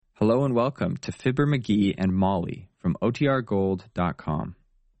Hello and welcome to Fibber McGee and Molly from OTRGold.com.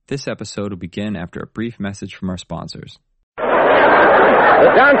 This episode will begin after a brief message from our sponsors.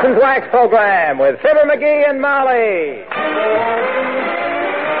 The Johnson's Wax Program with Fibber McGee and Molly.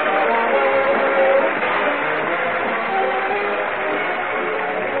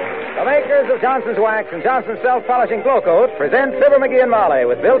 The makers of Johnson's Wax and Johnson's Self-Polishing Glow Coat present Fibber McGee and Molly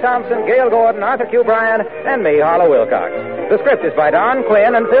with Bill Thompson, Gail Gordon, Arthur Q. Bryan, and me, Harlow Wilcox. The script is by Don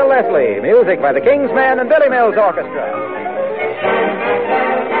Quinn and Phil Leslie. Music by the King's Men and Billy Mills Orchestra.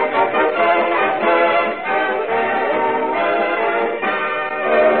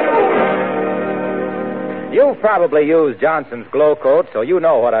 You've probably used Johnson's Glow Coat, so you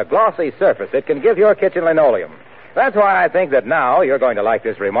know what a glossy surface it can give your kitchen linoleum. That's why I think that now you're going to like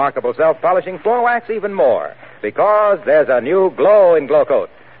this remarkable self-polishing floor wax even more, because there's a new glow in Glow Coat,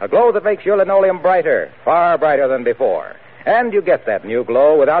 a glow that makes your linoleum brighter, far brighter than before. And you get that new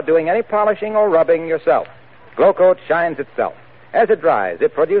glow without doing any polishing or rubbing yourself. Glow Coat shines itself. As it dries,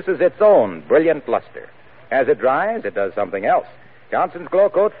 it produces its own brilliant luster. As it dries, it does something else. Johnson's Glow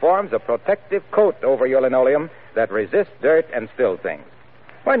Coat forms a protective coat over your linoleum that resists dirt and spill things.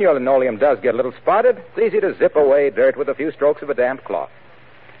 When your linoleum does get a little spotted, it's easy to zip away dirt with a few strokes of a damp cloth.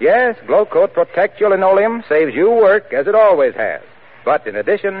 Yes, Glow Coat protects your linoleum, saves you work, as it always has. But in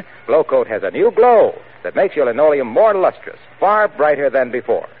addition, Glow Coat has a new glow that makes your linoleum more lustrous, far brighter than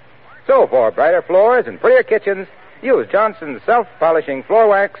before. So for brighter floors and prettier kitchens, use Johnson's Self-Polishing Floor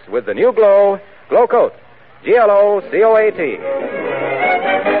Wax with the new glow, Glow Coat. Glocoat.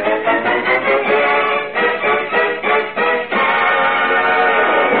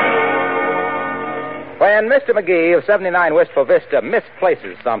 When Mr. McGee of 79 Wistful Vista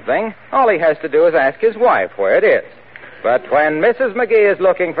misplaces something, all he has to do is ask his wife where it is. But when Mrs. McGee is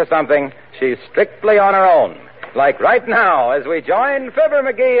looking for something, she's strictly on her own. Like right now, as we join Fibber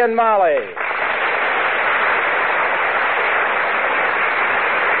McGee and Molly.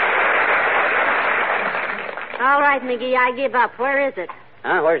 All right, McGee, I give up. Where is it?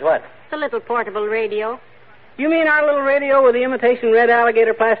 Huh? Where's what? The little portable radio. You mean our little radio with the imitation red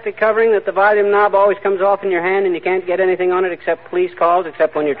alligator plastic covering that the volume knob always comes off in your hand and you can't get anything on it except police calls,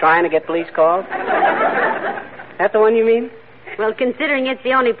 except when you're trying to get police calls? That the one you mean? Well, considering it's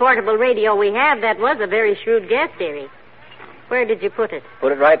the only portable radio we have, that was a very shrewd guess, dearie. Where did you put it?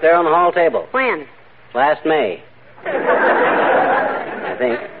 Put it right there on the hall table. When? Last May. I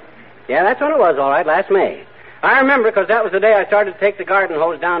think. Yeah, that's when it was, all right, last May. I remember because that was the day I started to take the garden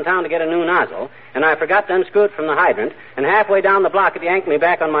hose downtown to get a new nozzle, and I forgot to unscrew it from the hydrant, and halfway down the block it yanked me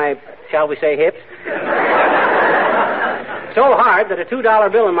back on my, shall we say, hips. So hard that a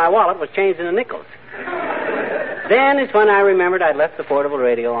 $2 bill in my wallet was changed into nickels. Then is when I remembered I'd left the portable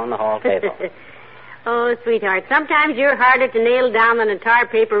radio on the hall table. Oh, sweetheart, sometimes you're harder to nail down than a tar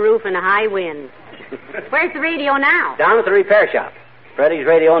paper roof in a high wind. Where's the radio now? Down at the repair shop. Freddie's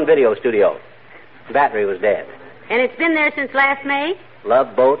radio and video studio. The battery was dead. And it's been there since last May?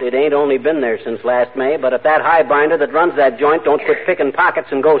 Love boat, it ain't only been there since last May, but if that high binder that runs that joint don't quit picking pockets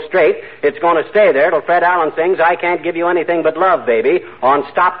and go straight, it's going to stay there till Fred Allen sings I Can't Give You Anything But Love, Baby, on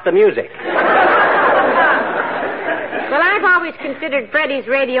Stop the Music. Well, I've always considered Freddie's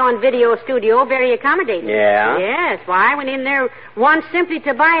radio and video studio very accommodating. Yeah? Yes. Why, I went in there once simply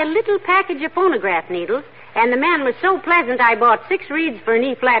to buy a little package of phonograph needles, and the man was so pleasant I bought 6 reeds for an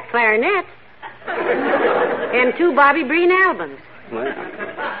E-flat clarinet and 2 Bobby Breen albums. Well.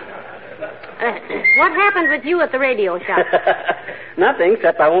 What happened with you at the radio shop? Nothing,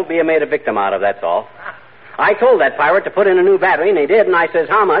 except I won't be made a victim out of, that's all. I told that pirate to put in a new battery, and he did, and I says,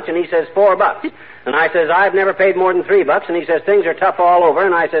 how much? And he says, $4. And I says, I've never paid more than $3, and he says, things are tough all over,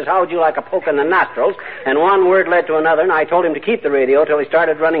 and I says, how would you like a poke in the nostrils? And one word led to another, and I told him to keep the radio till he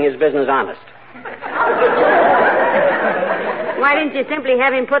started running his business honest. Why didn't you simply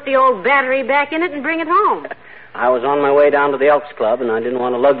have him put the old battery back in it and bring it home? I was on my way down to the Elks Club, and I didn't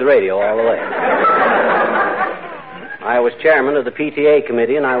want to lug the radio all the way. I was chairman of the PTA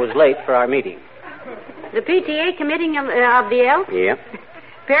committee, and I was late for our meeting. The PTA committee of the Elks? Yep.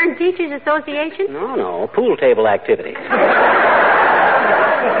 Parent Teachers Association? No, pool table activities.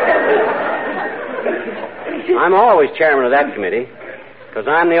 I'm always chairman of that committee, because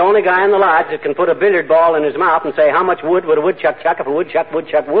I'm the only guy in the lodge that can put a billiard ball in his mouth and say, how much wood would a woodchuck chuck if a woodchuck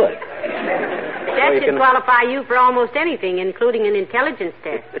would? That should qualify you for almost anything, including an intelligence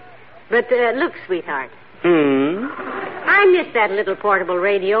test. But look, sweetheart. I miss that little portable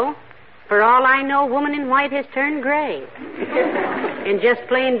radio. For all I know, Woman in White has turned gray. And just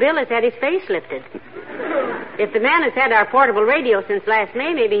plain Bill has had his face lifted. If the man has had our portable radio since last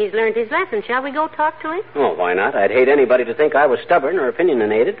May, maybe he's learned his lesson. Shall we go talk to him? Oh, why not? I'd hate anybody to think I was stubborn or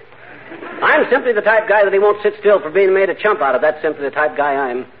opinionated. I'm simply the type guy that he won't sit still for being made a chump out of. That's simply the type guy I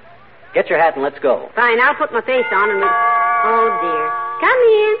am. Get your hat and let's go. Fine, I'll put my face on and Oh, dear. Come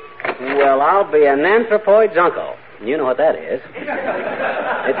in. Well, I'll be an anthropoid's uncle. You know what that is.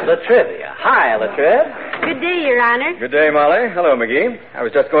 It's Latrivia. Hi, Latriv. Good day, Your Honor. Good day, Molly. Hello, McGee. I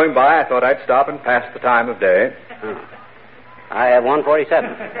was just going by. I thought I'd stop and pass the time of day. I have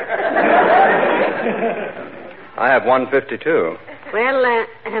 1:47. I have 1:52. Well,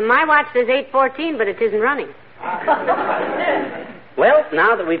 my watch says 8:14, but it isn't running. Well,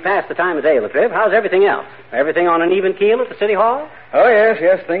 now that we've passed the time of day, Latriv, how's everything else? Everything on an even keel at the City Hall? Oh,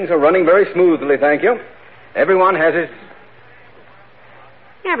 yes. Things are running very smoothly, thank you. Everyone has his...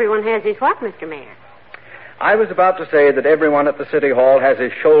 Everyone has his what, Mr. Mayor? I was about to say that everyone at the City Hall has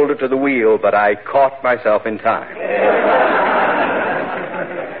his shoulder to the wheel, but I caught myself in time.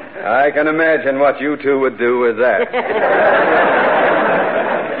 I can imagine what you two would do with that.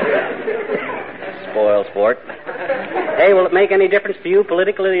 Spoil sport. Hey, will it make any difference to you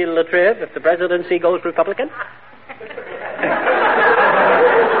politically, Latriv, if the presidency goes Republican?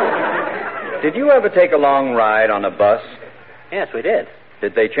 Did you ever take a long ride on a bus? Yes, we did.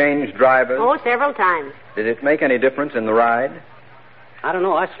 Did they change drivers? Oh, several times. Did it make any difference in the ride? I don't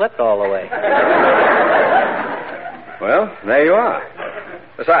know. I slept all the way. Well, there you are.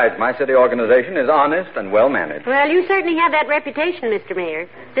 Besides, my city organization is honest and well managed. Well, you certainly have that reputation, Mr. Mayor.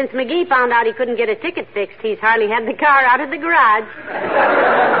 Since McGee found out he couldn't get a ticket fixed, he's hardly had the car out of the garage.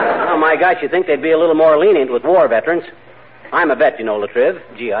 Oh, my gosh, you'd think they'd be a little more lenient with war veterans. I'm a vet, you know, Latriv.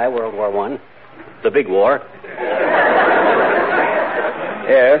 GI, World War I. The big war.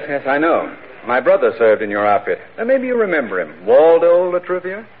 Yes, I know. My brother served in your outfit. Maybe you remember him. Waldo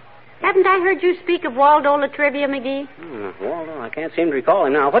Latrivia? Haven't I heard you speak of Waldo Latrivia, McGee? Waldo, I can't seem to recall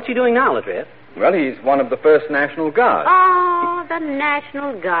him now. What's he doing now, Latriv? Well, he's one of the first National Guard. Oh, the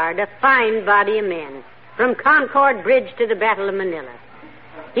National Guard, a fine body of men. From Concord Bridge to the Battle of Manila.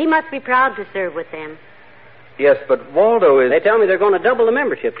 He must be proud to serve with them. Yes, but Waldo is... They tell me they're going to double the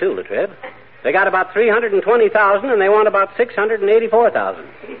membership, too, Latriv. They got about 320,000, and they want about 684,000.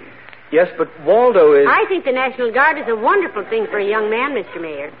 Yes, but Waldo is... I think the National Guard is a wonderful thing for a young man, Mr.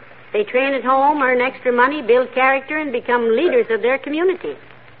 Mayor. They train at home, earn extra money, build character, and become leaders of their community.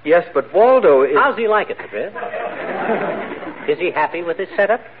 Yes, but Waldo is... How's he like it, Latriv? Is he happy with his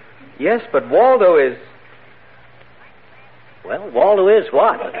setup? Yes, but Waldo is... Well, Waldo is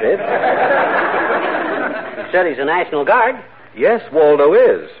what, Latriv? You said he's a National Guard. Yes, Waldo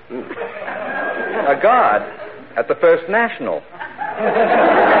is. A guard at the First National.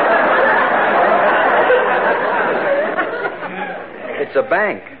 It's a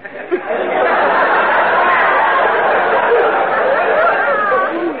bank.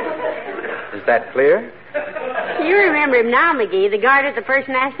 Is that clear? You remember him now, McGee, the guard at the First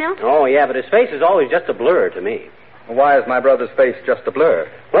National? Oh, yeah, but his face is always just a blur to me. Why is my brother's face just a blur?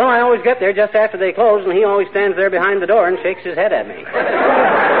 Well, I always get there just after they close, and he always stands there behind the door and shakes his head at me.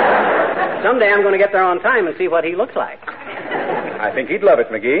 Someday I'm going to get there on time and see what he looks like. I think he'd love it,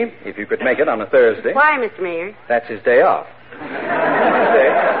 McGee, if you could make it on a Thursday. Why, Mr. Mayor? That's his day off.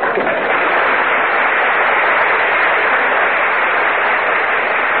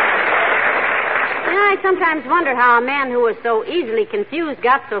 I sometimes wonder how a man who was so easily confused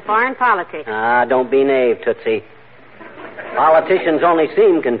got so far in politics. Don't be naive, Tootsie. Politicians only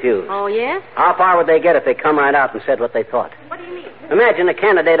seem confused. Oh, yes? How far would they get if they come right out and said what they thought? What do you mean? Imagine a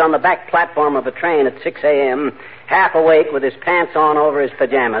candidate on the back platform of a train at 6 a.m., half awake with his pants on over his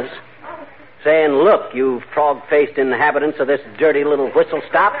pajamas, saying, "Look, you frog-faced inhabitants of this dirty little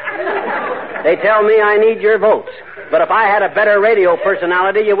whistle-stop. They tell me I need your votes. But if I had a better radio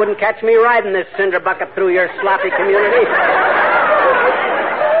personality, you wouldn't catch me riding this cinder bucket through your sloppy community."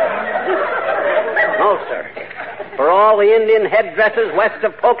 No, sir. For all the Indian headdresses west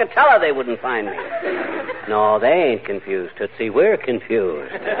of Pocatello, they wouldn't find me. No, they ain't confused, Tootsie. We're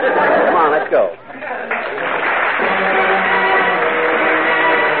confused. Come on, let's go.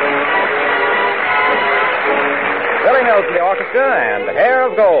 Billy Mills in the orchestra and The Hair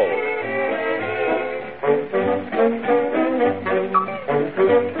of Gold.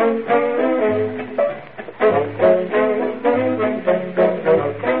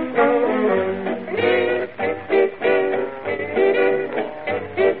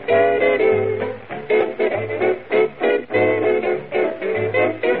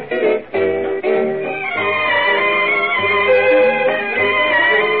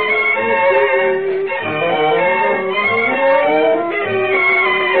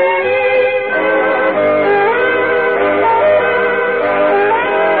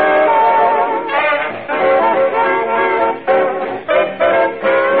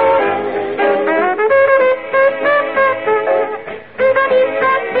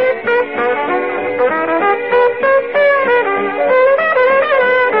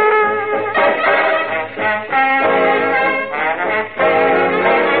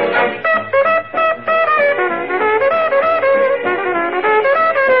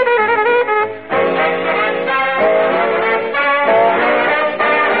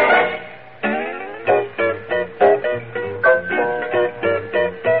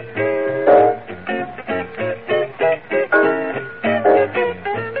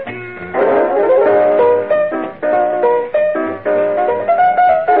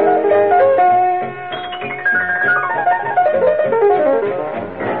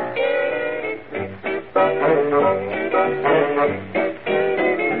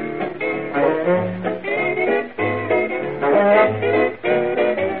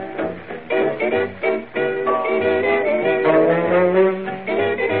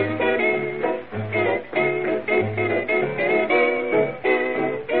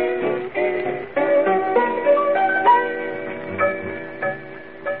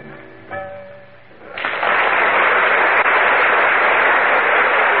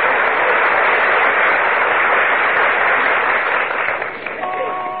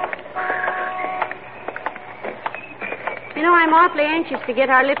 awfully anxious to get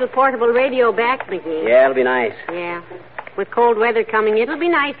our little portable radio back, McGee. Yeah, it'll be nice. Yeah. With cold weather coming, it'll be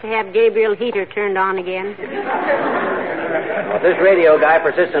nice to have Gabriel heater turned on again. Well, if this radio guy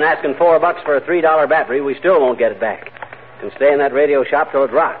persists in asking $4 for a $3 battery, we still won't get it back. Can stay in that radio shop till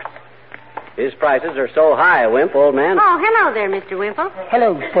it rocks. His prices are so high, Wimp, old man. Oh, hello there, Mr. Wimple.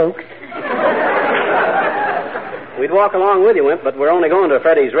 Hello, folks. We'd walk along with you, Wimp, but we're only going to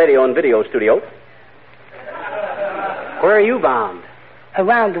Freddie's radio and video studio. Where are you bound?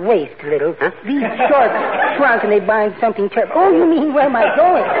 Around the waist a little. Huh? These shorts shrunk and they bind something terrible. Oh, you mean where am I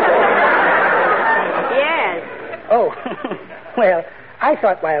going? Yes. Oh, well, I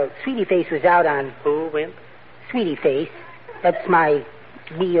thought while Sweetie Face was out on... Who, Wimp? Sweetie Face. That's my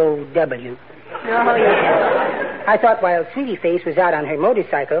B-O-W. Oh, yes. I thought while Sweetie Face was out on her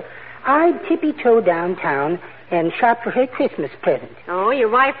motorcycle, I'd tippy-toe downtown and shop for her Christmas present. Oh, your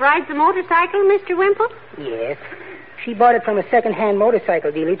wife rides a motorcycle, Mr. Wimple? Yes. She bought it from a second-hand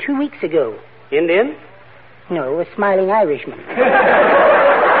motorcycle dealer 2 weeks ago. Indian? No, a smiling Irishman.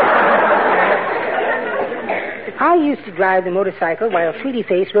 I used to drive the motorcycle while Sweetie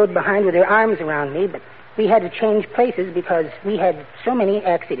Face rode behind with her arms around me, but we had to change places because we had so many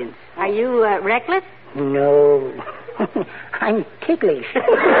accidents. Are you reckless? No. I'm ticklish.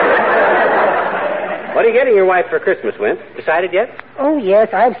 What are you getting your wife for Christmas, Wimp? Decided yet? Oh,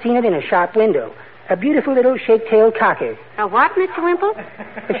 yes, I've seen it in a shop window. A beautiful little shake-tail cocker. A what, Mr. Wimple?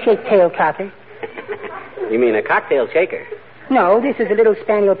 A shake-tail cocker. You mean a cocktail shaker? No, this is a little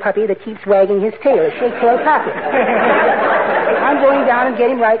spaniel puppy that keeps wagging his tail, a shake-tail cocker. I'm going down and get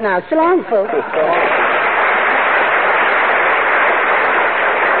him right now. So long, folks.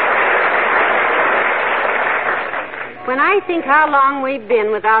 When I think how long we've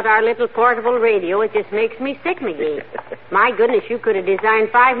been without our little portable radio, it just makes me sick, McGee. My goodness, you could have designed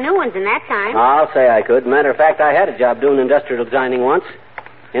 5 new ones in that time. I'll say I could. Matter of fact, I had a job doing industrial designing once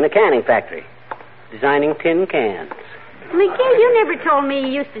in a canning factory, designing tin cans. McGee, you never told me you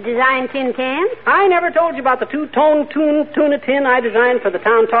used to design tin cans. I never told you about the two-tone tuna tin I designed for the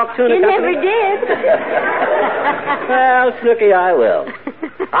Town Talk Tuna You Company. never did. Well, Snooky, I will.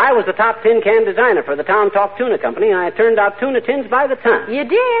 I was the top tin can designer for the Town Talk Tuna Company, and I turned out tuna tins by the ton. You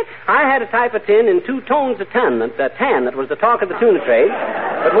did? I had a type of tin in 2 tones a ton, that tan that was the talk of the tuna trade.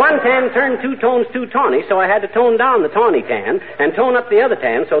 But one tan turned 2 tones too tawny, so I had to tone down the tawny tan and tone up the other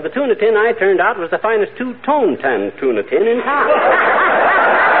tan, so the tuna tin I turned out was the finest 2-tone tan tuna tin in town.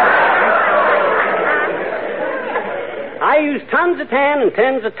 I used tons of tan and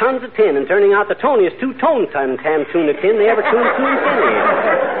tens of tons of tin in turning out the toniest 2-tone tan tuna tin they ever tuned tin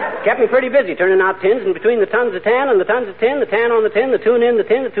in. Kept me pretty busy turning out tins, and between the tons of tan and the tons of tin, the tan on the tin, the tune in the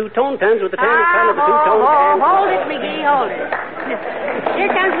tin, the 2-tone tins with the tan and tan of the 2-tone tan. Hold it, McGee, hold it. Here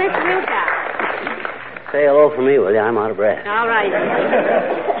comes Mr. Wilcox. Say hello for me, will you? I'm out of breath. All right.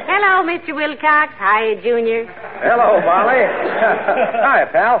 Hello, Mr. Wilcox. Hi, Junior. Hello, Molly. Hi,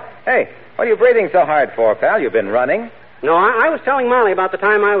 pal. Hey, what are you breathing so hard for, pal? You've been running. No, I was telling Molly about the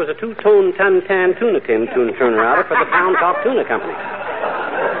time I was a 2-tone tan tuna turner outer for the Town Talk Tuna Company.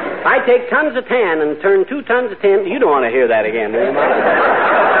 I take tons of tan and turn 2 tons of tin. You don't want to hear that again, do you, Molly?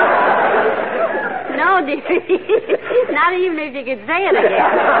 No, dear. Not even if you could say it again.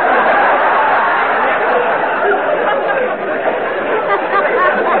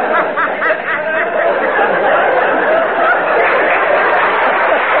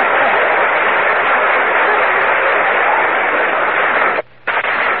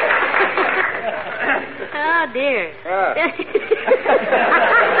 Oh, dear.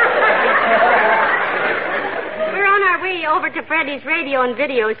 We're on our way over to Freddie's radio and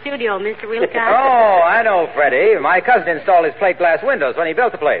video studio, Mr. Wilcox. Oh, I know Freddie. My cousin installed his plate glass windows when he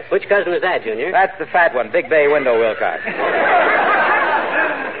built the place. Which cousin is that, Junior? That's the fat one, Big Bay Window Wilcox.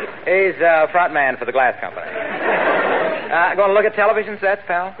 He's front man for the glass company. Going to look at television sets,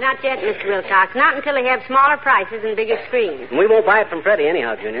 pal? Not yet, Mr. Wilcox. Not until they have smaller prices and bigger screens. We won't buy it from Freddie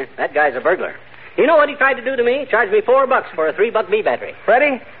anyhow, Junior. That guy's a burglar. You know what he tried to do to me? Charged me $4 for a 3-buck B battery.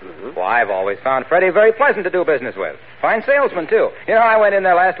 Freddie? Mm-hmm. Well, I've always found Freddie very pleasant to do business with. Fine salesman, too. You know, I went in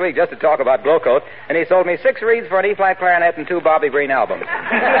there last week just to talk about Glow Coat, and he sold me 6 reeds for an E-flat clarinet and 2 Bobby Green albums.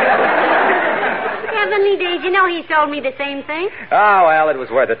 Heavenly days, you know he sold me the same thing. Oh, well, it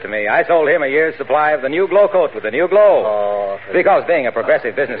was worth it to me. I sold him a year's supply of the new Glow Coat with the new glow. Oh, because being a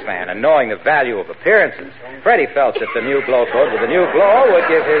progressive businessman and knowing the value of appearances, Freddie felt that the new Glow Coat with the new glow would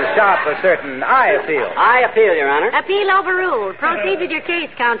give his shop a certain eye appeal. I appeal, Your Honor. Appeal overruled. Proceed with your case,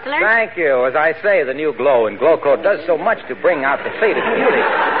 Counselor. Thank you. As I say, the new glow in Glow Coat does so much to bring out the faded beauty.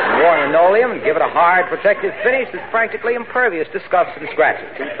 More linoleum and give it a hard, protective finish that's practically impervious to scuffs and scratches.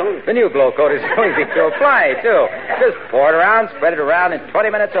 The new Glow Coat is so easy to apply, too. Just pour it around, spread it around in 20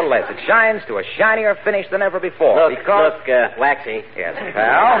 minutes or less. It shines to a shinier finish than ever before. Look, Waxy. Yes,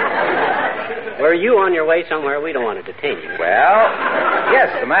 pal? Were you on your way somewhere? We don't want to detain you. Well, yes,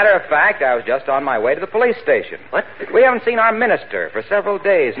 as a matter of fact, I was just on my way to the police station. What? We haven't seen our minister for several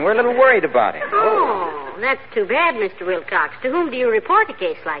days, and we're a little worried about him. Oh, that's too bad, Mr. Wilcox. To whom do you report a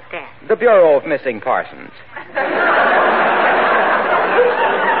case like that? The Bureau of Missing Parsons.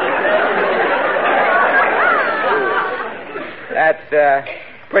 That's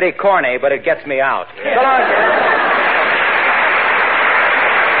pretty corny, but it gets me out. Yeah. So long.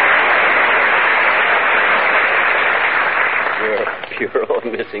 Bureau of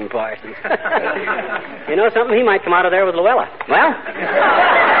Missing Parsons. You know something? He might come out of there with Luella. Well,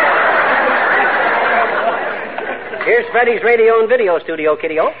 here's Freddie's radio and video studio,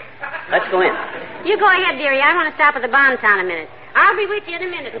 kiddo. Let's go in. You go ahead, dearie. I want to stop at the Bonton a minute. I'll be with you in a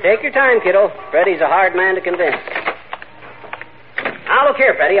minute. Take your time, kiddo. Freddie's a hard man to convince. Now, look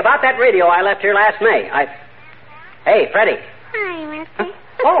here, Freddie. About that radio I left here last May. Hey, Freddie. Hi, mister.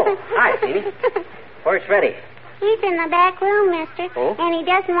 Oh, hi, Jeannie. Where's Freddie? He's in the back room, mister. Oh? And he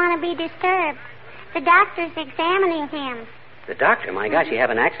doesn't want to be disturbed. The doctor's examining him. The doctor? My gosh, he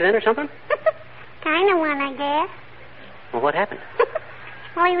have an accident or something? Kind of one, I guess. Well, what happened?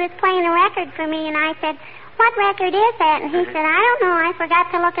 Well, he was playing a record for me, and I said, "What record is that?" And he said, "I don't know. I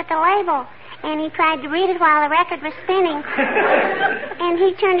forgot to look at the label." And he tried to read it while the record was spinning. And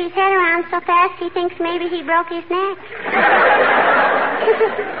he turned his head around so fast he thinks maybe he broke his neck.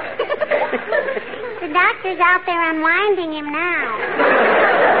 The doctor's out there unwinding him now.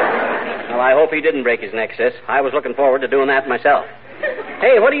 Well, I hope he didn't break his neck, sis. I was looking forward to doing that myself.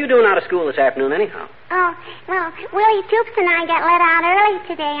 Hey, what are you doing out of school this afternoon, anyhow? Oh, well, Willie Toops and I got let out early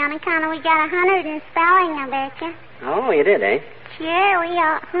today on account of we got 100 in spelling, I betcha. Oh, you did, eh? Sure, we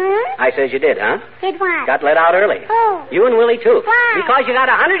all... I says you did, huh? Did what? Got let out early. Who? You and Willie, too. Why? Because you got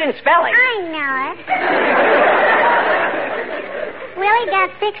 100 in spelling. I know it. Willie got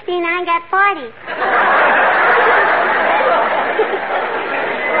 60 and I got 40.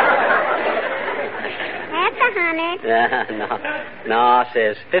 That's 100. No,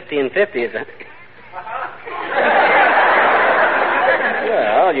 sis. 50 and 50 is a...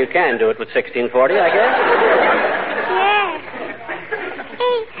 Well, you can do it with 1640, I guess. Sure.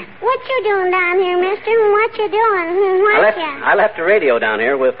 Hey, what you doing down here, mister? What you doing? I left a radio down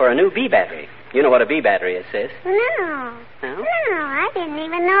here for a new B battery. You know what a B battery is, sis? No, I didn't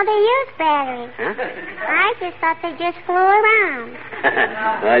even know they used batteries. Huh? I just thought they just flew around.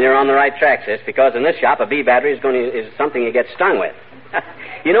 Well, you're on the right track, sis, because in this shop, a B battery is something you get stung with.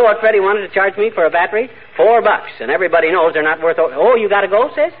 You know what Freddie wanted to charge me for a battery? $4, and everybody knows they're not worth... Oh, you got to go,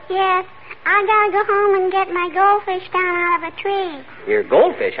 sis? Yes. I gotta go home and get my goldfish down out of a tree. Your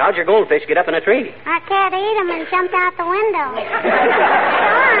goldfish? How'd your goldfish get up in a tree? I can't eat them and jumped out the window.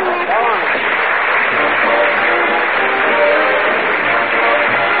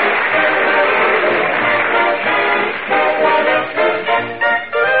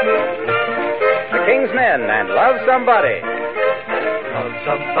 The King's Men and Love Somebody. Love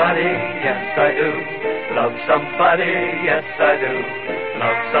somebody, yes I do. Love somebody, yes I do.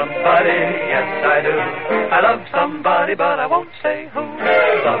 Love somebody, yes I do. I love somebody, but I won't say who.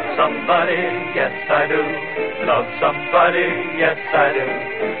 Love somebody, yes I do. Love somebody, yes I do.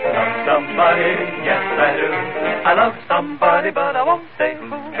 Love somebody, yes I do. I love somebody, but I won't say who.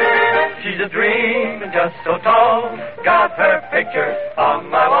 She's a dream and just so tall. Got her picture on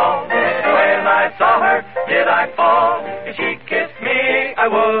my wall. When I saw her, did I fall? If she kissed me, I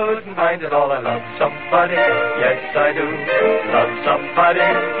wouldn't mind at all. I love somebody, yes I do. Love somebody,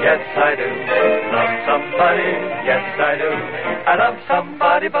 yes I do. Love somebody, yes I do. I love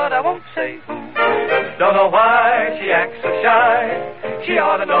somebody, but I won't say who. Don't know why she acts so shy. She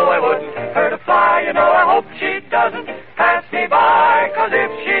ought to know I wouldn't hurt a fly. You know, I hope she doesn't pass me by. 'Cause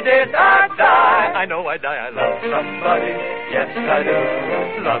if she did, I'd die. I know I'd die. I love somebody, yes I do.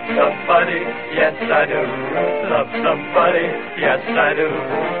 Love somebody, yes I do. Love somebody, yes I do.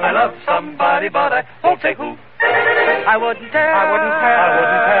 I love somebody, but I won't say who. I wouldn't tell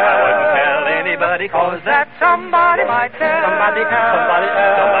anybody, 'cause that somebody might tell somebody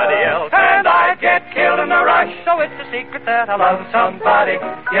else, and I'd get killed in a rush. So it's a secret that I love somebody,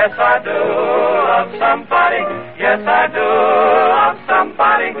 yes I do. Love somebody, yes I do. Love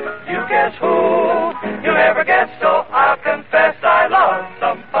somebody, you guess who? You never guess, so I'll confess I love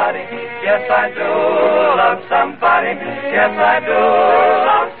somebody, yes I do. Love somebody, yes I do.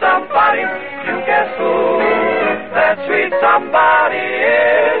 Love somebody, you guess who? That sweet somebody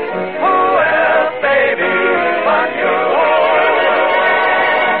is Who else, baby, but you?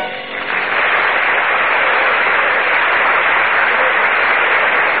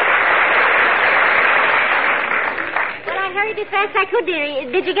 Well, I hurried as fast as I could, dearie.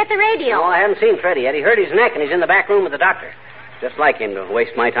 Did you get the radio? No, I haven't seen Freddie yet. He hurt his neck, and he's in the back room with the doctor. Just like him to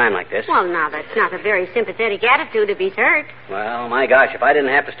waste my time like this. Well, now, that's not a very sympathetic attitude if he's hurt. Well, my gosh, if I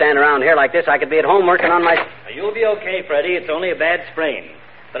didn't have to stand around here like this, I could be at home working on my... You'll be okay, Freddie. It's only a bad sprain.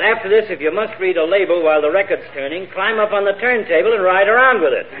 But after this, if you must read a label while the record's turning, climb up on the turntable and ride around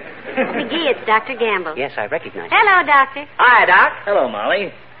with it. McGee, it's Dr. Gamble. Yes, I recognize Hello, Doctor. Hi, Doc. Hello,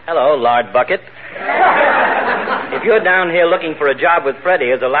 Molly. Hello, Lard Bucket. If you're down here looking for a job with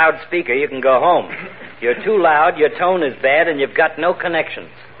Freddie as a loudspeaker, you can go home. You're too loud, your tone is bad, and you've got no connections.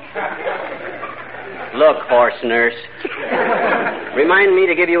 Look, horse nurse. Remind me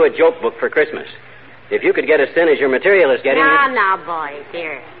to give you a joke book for Christmas. If you could get as thin as your material is getting... Now, boys,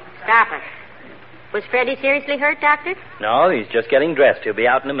 here. Stop it. Was Freddie seriously hurt, Doctor? No, he's just getting dressed. He'll be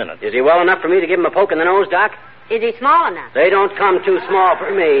out in a minute. Is he well enough for me to give him a poke in the nose, Doc? Is he small enough? They don't come too small for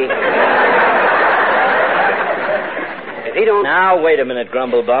me. If he don't... Now, wait a minute,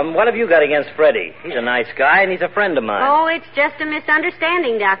 Grumblebum. What have you got against Freddie? He's a nice guy, and he's a friend of mine. Oh, it's just a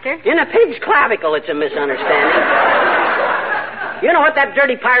misunderstanding, Doctor. In a pig's clavicle, it's a misunderstanding. You know what that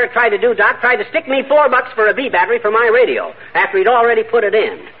dirty pirate tried to do, Doc? Tried to stick me $4 for a B battery for my radio after he'd already put it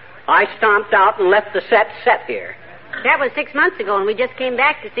in. I stomped out and left the set here. That was 6 months ago, and we just came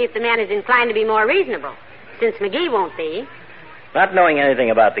back to see if the man is inclined to be more reasonable, since McGee won't be. Not knowing anything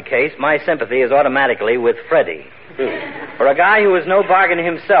about the case, my sympathy is automatically with Freddie. For a guy who is no bargain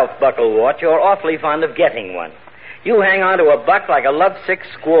himself, Bucklewart, you're awfully fond of getting one. You hang on to a buck like a lovesick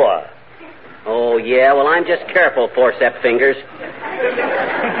squaw. Oh, yeah? Well, I'm just careful, forceps fingers.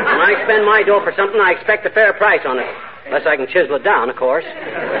 When I spend my dough for something, I expect a fair price on it. Unless I can chisel it down, of course.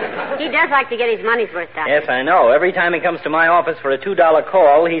 He does like to get his money's worth, Doctor. Yes, I know. Every time he comes to my office for a $2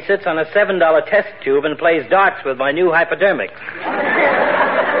 call, he sits on a $7 test tube and plays darts with my new hypodermics.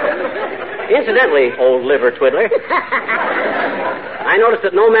 Incidentally, old liver twiddler, I noticed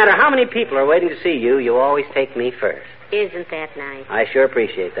that no matter how many people are waiting to see you, you always take me first. Isn't that nice? I sure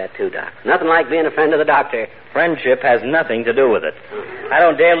appreciate that, too, Doc. Nothing like being a friend of the doctor. Friendship has nothing to do with it. I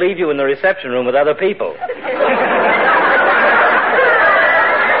don't dare leave you in the reception room with other people.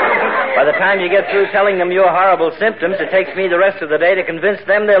 By the time you get through telling them your horrible symptoms, it takes me the rest of the day to convince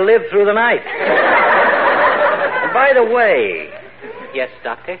them they'll live through the night. And by the way... Yes,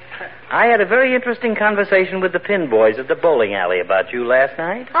 Doctor? I had a very interesting conversation with the Pin Boys at the bowling alley about you last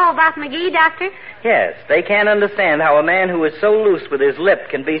night. Oh, about McGee, Doctor? Yes, they can't understand how a man who is so loose with his lip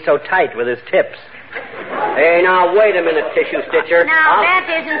can be so tight with his tips. Hey, now, wait a minute, Tissue Stitcher. Now, that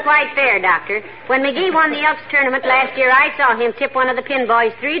isn't quite fair, Doctor. When McGee won the Elks tournament last year, I saw him tip one of the Pin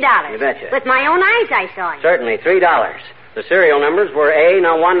Boys $3. You betcha. With my own eyes, I saw him. Certainly, $3. The serial numbers were A,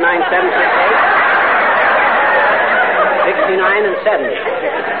 now 19768. 69 and 70.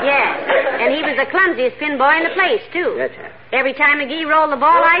 Yes, and he was the clumsiest pin boy in the place, too. That's it. Every time McGee rolled the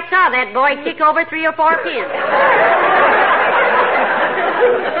ball, I saw that boy kick over 3 or 4 pins.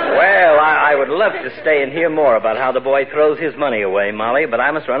 Well, I would love to stay and hear more about how the boy throws his money away, Molly, but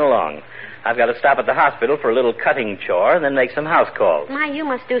I must run along. I've got to stop at the hospital for a little cutting chore and then make some house calls. My, you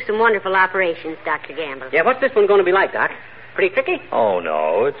must do some wonderful operations, Dr. Gamble. Yeah, what's this one going to be like, Doc? Pretty tricky? Oh,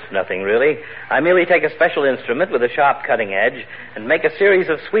 no, it's nothing really. I merely take a special instrument with a sharp cutting edge and make a series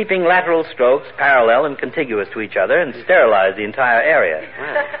of sweeping lateral strokes parallel and contiguous to each other and sterilize the entire area.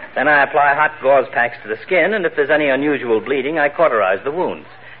 Wow. Then I apply hot gauze packs to the skin, and if there's any unusual bleeding, I cauterize the wounds.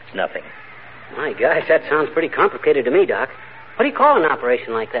 It's nothing. My gosh, that sounds pretty complicated to me, Doc. What do you call an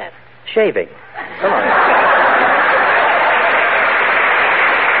operation like that? Shaving. Come on.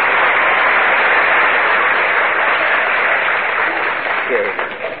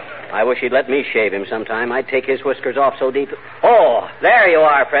 I wish he'd let me shave him sometime. I'd take his whiskers off so deep. Oh, there you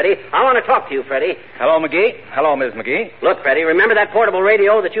are, Freddie. I want to talk to you, Freddie. Hello, McGee. Hello, Miss McGee. Look, Freddie, remember that portable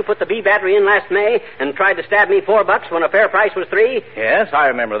radio that you put the B battery in last May and tried to stab me $4 when a fair price was $3? Yes, I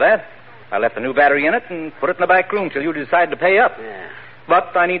remember that. I left the new battery in it and put it in the back room till you decided to pay up. Yeah.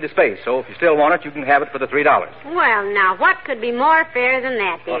 But I need the space, so if you still want it, you can have it for the $3. Well, now, what could be more fair than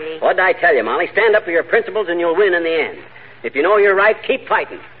that, dearie? What'd I tell you, Molly? Stand up for your principles and you'll win in the end. If you know you're right, keep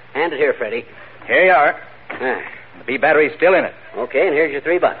fighting. Hand it here, Freddie. Here you are. Ah. The B battery's still in it. Okay, and here's your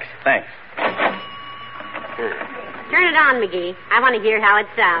 $3. Thanks. Turn it on, McGee. I want to hear how it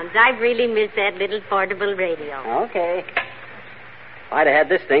sounds. I've really missed that little portable radio. Okay. If I'd have had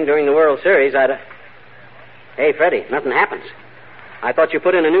this thing during the World Series, I'd have... Hey, Freddie, nothing happens. I thought you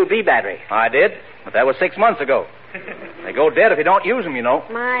put in a new B battery. I did, but that was 6 months ago. They go dead if you don't use them, you know.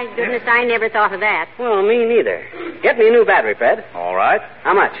 My goodness, I never thought of that. Well, me neither. Get me a new battery, Fred. All right.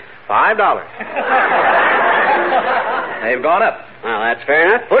 How much? $5. They've gone up. Well, that's fair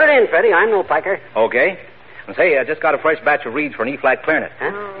enough. Put it in, Freddie. I'm no piker. Okay. And say, I just got a fresh batch of reeds for an E-flat clarinet.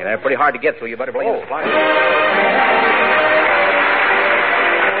 Huh? Yeah, they're pretty hard to get, so you better bring in the supply.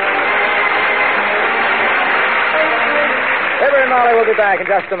 Fibber and Molly will be back in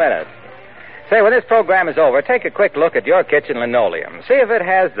just a minute. Say, when this program is over, take a quick look at your kitchen linoleum. See if it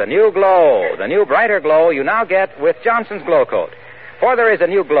has the new glow, the new brighter glow you now get with Johnson's Glow Coat. For there is a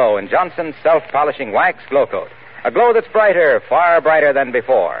new glow in Johnson's self-polishing wax Glow Coat. A glow that's brighter, far brighter than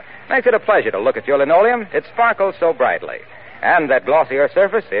before. Makes it a pleasure to look at your linoleum. It sparkles so brightly. And that glossier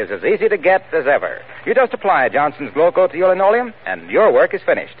surface is as easy to get as ever. You just apply Johnson's Glow Coat to your linoleum, and your work is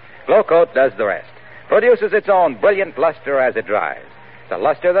finished. Glow Coat does the rest. Produces its own brilliant luster as it dries. It's a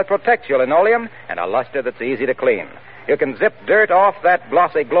luster that protects your linoleum, and a luster that's easy to clean. You can zip dirt off that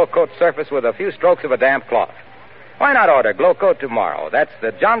glossy Glow Coat surface with a few strokes of a damp cloth. Why not order Glow Coat tomorrow? That's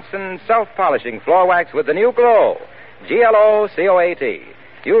the Johnson self-polishing floor wax with the new glow. Glocoat.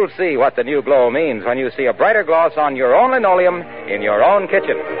 You'll see what the new glow means when you see a brighter gloss on your own linoleum in your own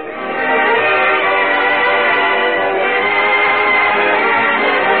kitchen.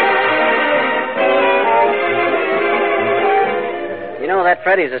 You know, that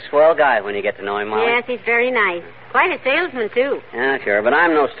Freddie's a swell guy when you get to know him, Molly. Yes, he's very nice. Quite a salesman, too. Yeah, sure, but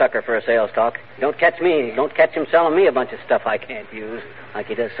I'm no sucker for a sales talk. Don't catch him selling me a bunch of stuff I can't use, like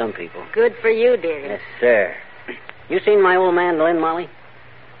he does some people. Good for you, dearie. Yes, sir. You seen my old mandolin, Molly?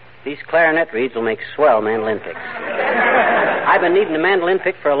 These clarinet reeds will make swell mandolin picks. I've been needing a mandolin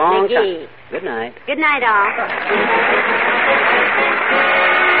pick for a long time. Good night. Good night, all.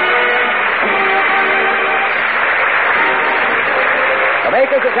 The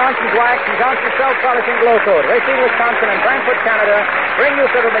makers of Johnson's Wax and Johnson's Self-Polishing Glow Coat, Racine, Wisconsin, and Brantford, Canada, bring you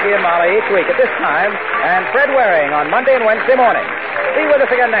Fibber McGee and Molly each week at this time, and Fred Waring on Monday and Wednesday morning. Be with us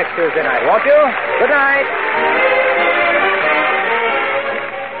again next Tuesday night, won't you? Good night.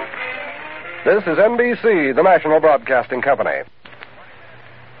 This is NBC, the National Broadcasting Company.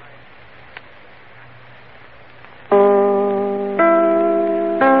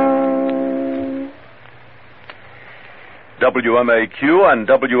 WMAQ and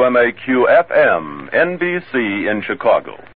WMAQ-FM, NBC in Chicago.